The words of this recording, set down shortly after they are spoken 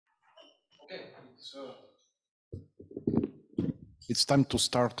So it's time to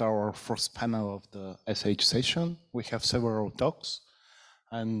start our first panel of the SH session. We have several talks,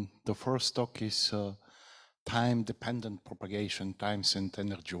 and the first talk is time-dependent propagation, times and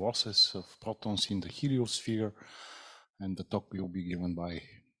energy losses of protons in the heliosphere, and the talk will be given by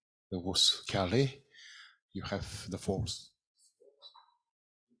Lewis Calais. You have the floor.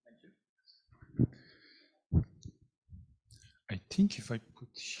 Thank you. I think if I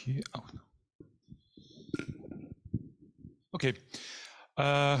put here, oh no. Okay.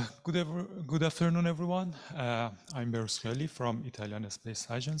 Good afternoon, everyone. I'm Berlusconi from Italian Space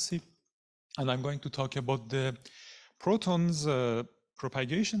Agency, and I'm going to talk about the protons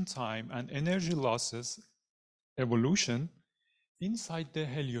propagation time and energy losses evolution inside the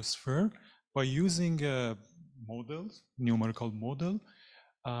heliosphere by using a model, numerical model,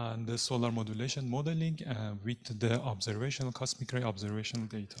 and the solar modulation modeling with the observational cosmic ray observational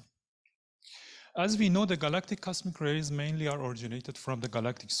data. As we know, the galactic cosmic rays mainly are originated from the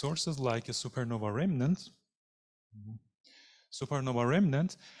galactic sources like a supernova remnant,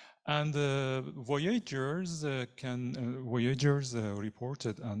 and Voyagers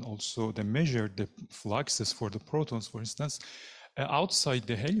reported and also they measured the fluxes for the protons, for instance, outside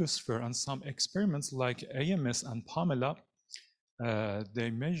the heliosphere, and some experiments like AMS and Pamela, they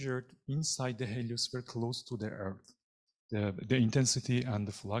measured inside the heliosphere close to the Earth, the intensity and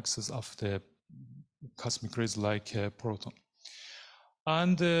the fluxes of the cosmic rays like proton.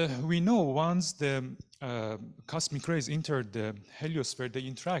 And we know once the cosmic rays enter the heliosphere, they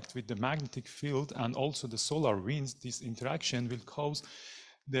interact with the magnetic field and also the solar winds. This interaction will cause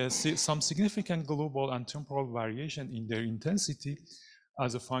some significant global and temporal variation in their intensity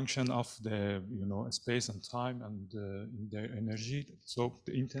as a function of the space and time and in their energy. So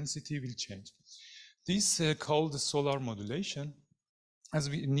the intensity will change. This called the solar modulation. As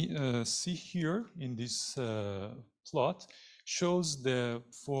we see here in this plot, shows the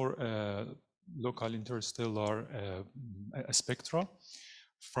four local interstellar spectra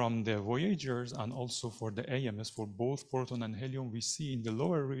from the Voyagers and also for the AMS for both proton and helium. We see in the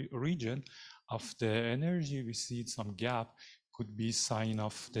lower region of the energy, we see some gap, could be sign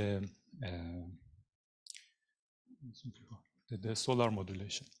of the solar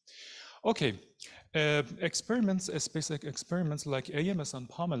modulation. Okay, space experiments like AMS and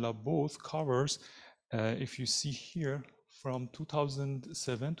Pamela both covers, if you see here, from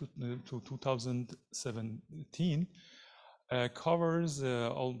 2007 to 2017, covers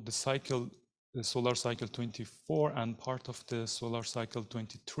all the cycle, the solar cycle 24 and part of the solar cycle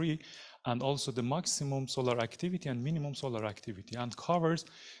 23, and also the maximum solar activity and minimum solar activity, and covers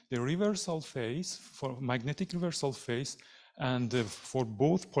the reversal phase, for magnetic reversal phase, and for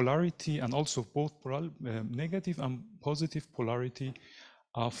both polarity and also both negative and positive polarity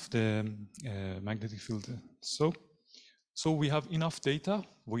of the magnetic field. So we have enough data,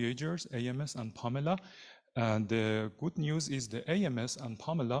 Voyagers, AMS, and Pamela. And the good news is the AMS and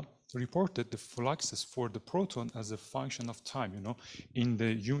Pamela reported the fluxes for the proton as a function of time, in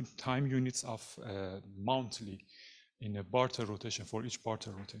the time units of monthly, in a Barter rotation, for each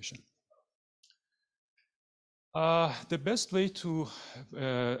Barter rotation. The best way to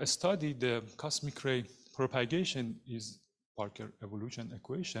study the cosmic ray propagation is Parker evolution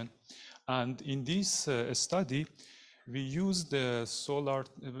equation. And in this study, we use the solar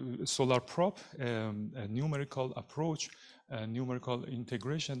prop, a numerical approach, numerical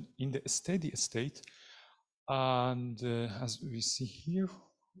integration in the steady state. And as we see here,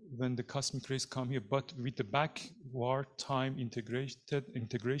 when the cosmic rays come here, but with the backward time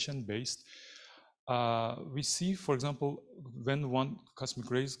integration based, we see, for example, when one cosmic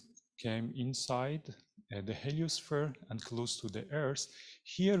rays came inside the heliosphere and close to the Earth,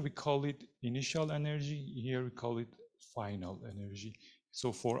 here we call it initial energy, here we call it final energy.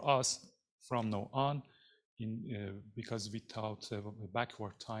 So for us, from now on, because without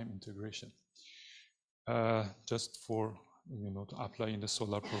backward time integration, just for to apply in the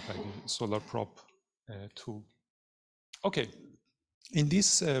solar prop tool. Okay, in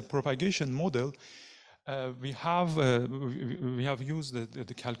this propagation model, we have used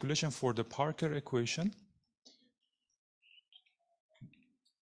the calculation for the Parker equation.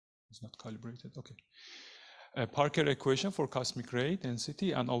 It's not calibrated. Okay. Parker equation for cosmic ray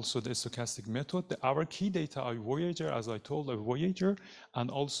density and also the stochastic method. Our key data are Voyager, as I told, Voyager, and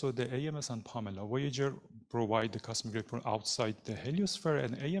also the AMS and Pamela. Voyager provide the cosmic ray outside the heliosphere,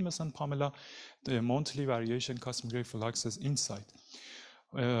 and AMS and Pamela, the monthly variation cosmic ray fluxes inside.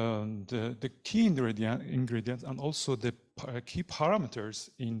 The key ingredient and also the key parameters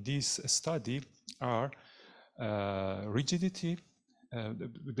in this study are rigidity,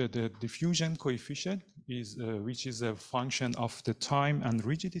 the diffusion coefficient is which is a function of the time and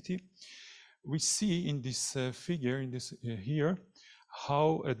rigidity. We see in this figure, in this here,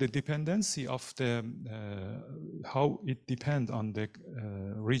 how the dependency of the how it depends on the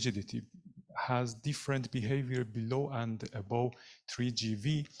rigidity has different behavior below and above 3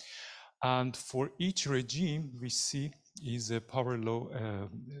 GeV, and for each regime we see is a power law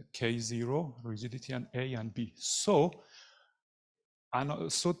K0 rigidity and A and B. So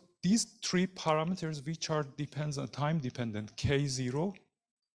these three parameters which are depends on time dependent K0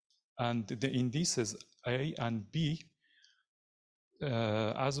 and the indices A and B,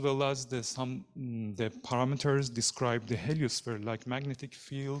 as well as the parameters describe the heliosphere, like magnetic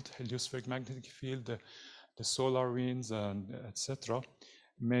field, heliospheric magnetic field, the solar winds, and etc.,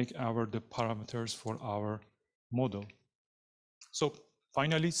 make the parameters for our model. So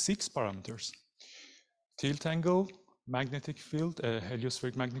finally, 6 parameters: tilt angle, magnetic field,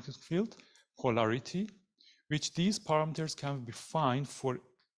 heliospheric magnetic field, polarity, which these parameters can be defined for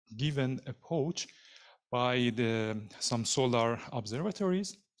given approach by some solar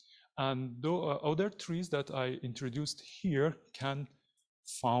observatories, and the other trees that I introduced here can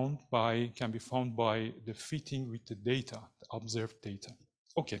be found by the fitting with the data, the observed data.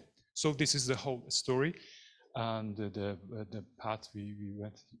 Okay, so this is the whole story and the path we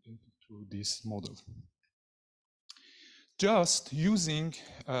went through this model. Just using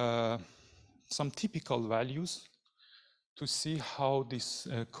some typical values to see how this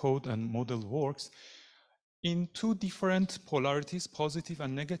code and model works. In 2 different polarities, positive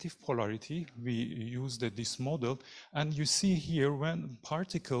and negative polarity, we used this model, and you see here when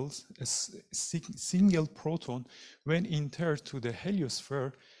particles, a single proton, when entered to the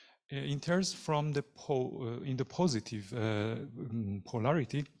heliosphere, enters from the in the positive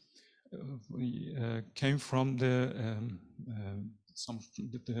polarity, came from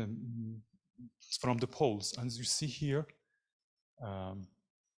from the poles, and you see here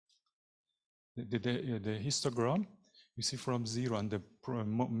the histogram. You see from 0, and the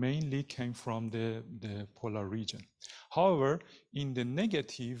mainly came from the polar region. However, in the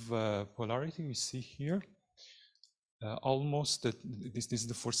negative polarity, we see here almost this is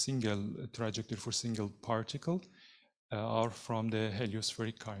the for single trajectory for single particle are from the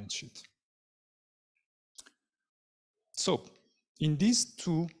heliospheric current sheet. So in these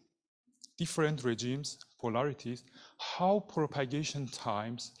 2 different regimes, polarities, how propagation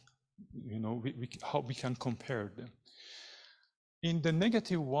times, how we can compare them. In the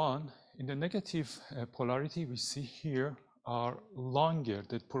negative one, in the negative polarity, we see here are longer,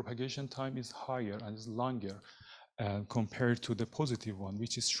 the propagation time is higher and is longer compared to the positive one,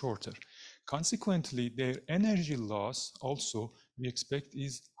 which is shorter. Consequently, their energy loss also we expect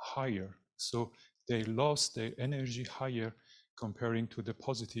is higher. So they lost their energy higher comparing to the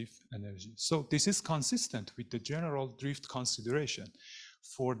positive energy. So this is consistent with the general drift consideration.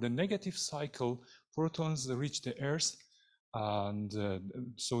 For the negative cycle, protons reach the Earth, and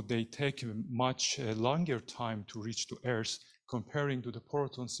so they take much longer time to reach to Earth comparing to the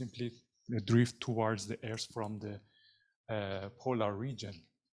protons simply drift towards the Earth from the polar region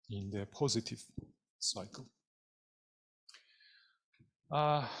in the positive cycle.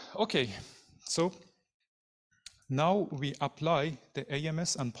 Okay, so now we apply the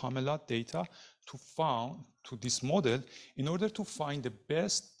AMS and Pamela data to this model in order to find the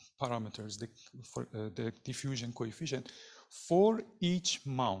best parameters for the diffusion coefficient for each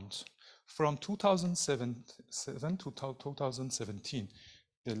mount from 2007 to 2017,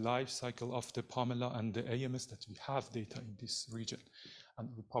 the life cycle of the Pamela and the AMS that we have data in this region, and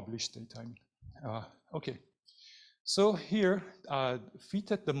we publish data. Okay. So here,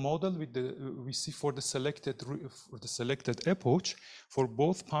 fitted the model with we see for the selected epoch for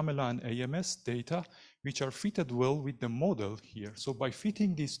both Pamela and AMS data, which are fitted well with the model here. So by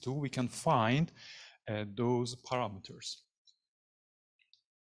fitting these 2, we can find those parameters.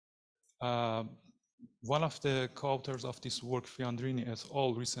 One of the co-authors of this work, Fiandrini et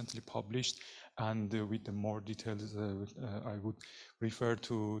al., recently published, and with the more details, I would refer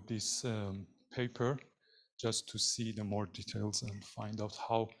to this paper, just to see the more details and find out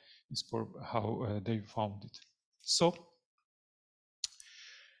how they found it. So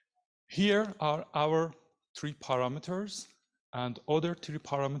here are our 3 parameters, and other 3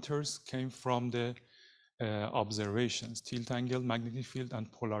 parameters came from the observations: tilt angle, magnetic field,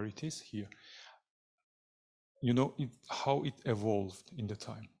 and polarities here. How it evolved in the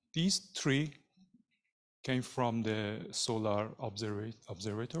time. These 3 came from the solar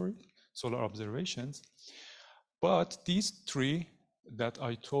observatory, solar observations. But these 3 that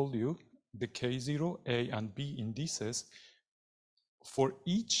I told you, the K0, A, and B indices, for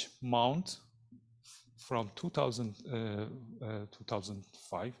each mount from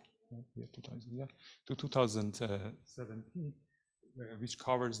 2005 to 2017, which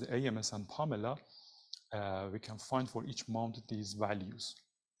covers the AMS and Pamela, we can find for each mount these values.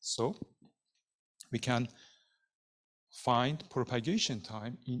 So we can find propagation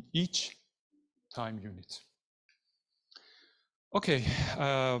time in each time unit. Okay,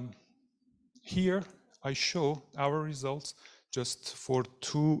 here I show our results just for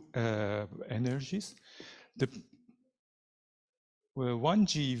two energies. The 1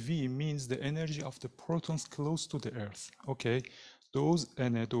 GeV means the energy of the protons close to the Earth. Okay, those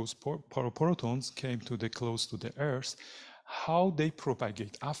protons came to the close to the Earth. How they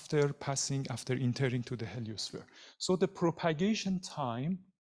propagate after entering to the heliosphere. So the propagation time,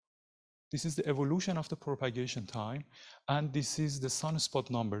 this is the evolution of the propagation time, and this is the sunspot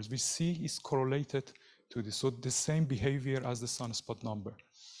numbers. We see is correlated to this, so the same behavior as the sunspot number.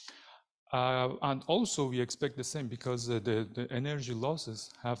 And also we expect the same because the energy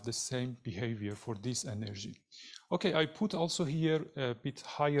losses have the same behavior for this energy. Okay, I put also here a bit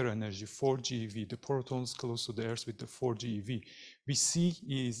higher energy, 4 GeV, the protons close to the Earth with the 4 GeV. We see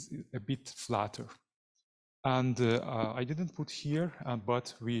is a bit flatter. And I didn't put here,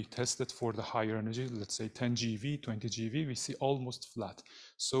 but we tested for the higher energy, let's say 10 GeV, 20 GeV, we see almost flat.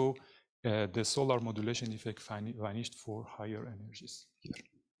 So the solar modulation effect vanished for higher energies here.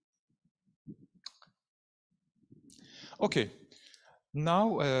 Okay,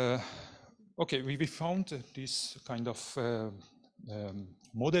 now, okay, we found this kind of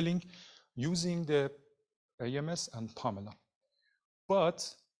modeling using the AMS and Pamela.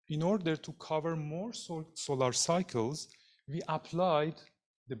 But in order to cover more solar cycles, we applied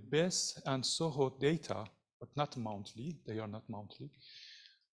the BESS and SOHO data, but not monthly, they are not monthly,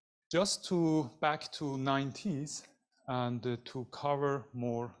 just to back to 90s and to cover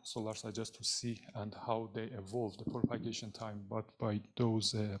more solar cycles, just to see and how they evolve the propagation time, but by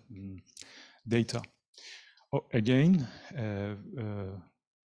those data. Again,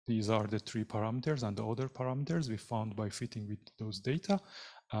 these are the three parameters, and the other parameters we found by fitting with those data.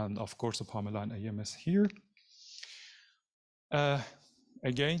 And of course, the Pamela and AMS here.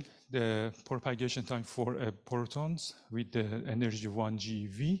 Again, the propagation time for protons with the energy 1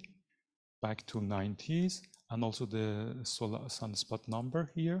 GeV back to 90s, and also the solar sunspot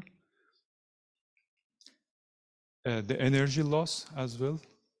number here. The energy loss as well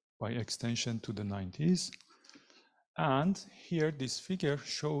by extension to the 90s. And here this figure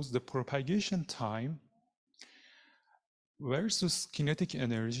shows the propagation time versus kinetic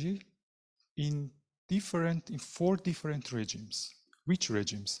energy in 4 different regimes. Which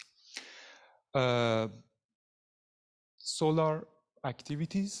regimes? Solar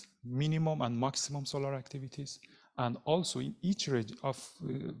activities, minimum and maximum solar activities, and also in each region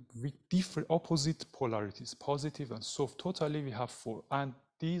with different opposite polarities, positive and soft. Totally we have 4, and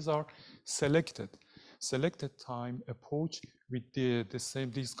these are selected time approach with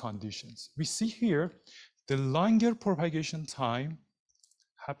these conditions. We see here the longer propagation time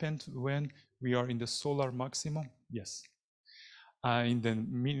happened when we are in the solar maximum, yes, in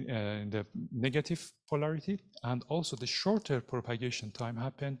the negative polarity, and also the shorter propagation time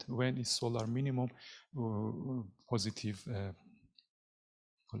happened when it's solar minimum, positive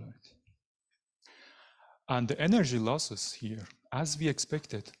polarity. And the energy losses here, as we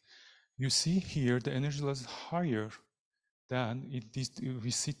expected, you see here the energy loss is higher than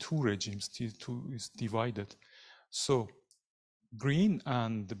we see 2 regimes, 2 is divided. So green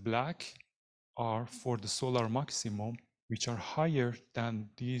and the black are for the solar maximum, which are higher than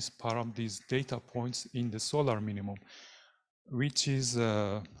these data points in the solar minimum, which is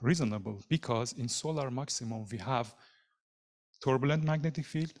reasonable because in solar maximum we have turbulent magnetic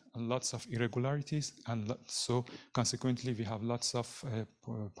field and lots of irregularities, and so consequently we have lots of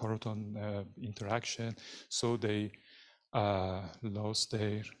proton interaction, so they lost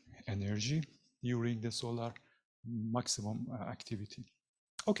their energy during the solar maximum activity.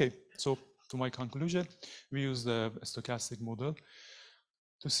 Okay, so to my conclusion, we used the stochastic model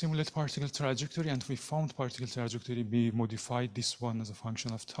to simulate particle trajectory, and we found particle trajectory. We modified this one as a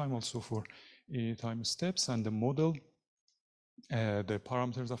function of time, also for time steps, and the model, the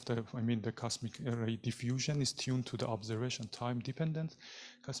parameters of the cosmic ray diffusion is tuned to the observation time dependent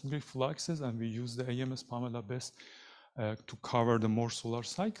cosmic fluxes, and we use the AMS Pamela BESS to cover the more solar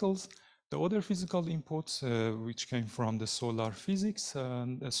cycles. The other physical inputs, which came from the solar physics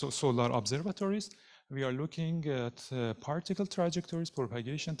and solar observatories, we are looking at particle trajectories,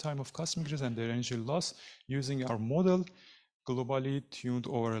 propagation time of cosmic rays, and their energy loss using our model globally tuned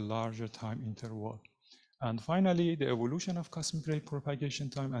over a larger time interval. And finally, the evolution of cosmic ray propagation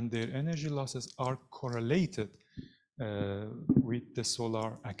time and their energy losses are correlated with the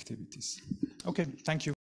solar activities. Okay, thank you.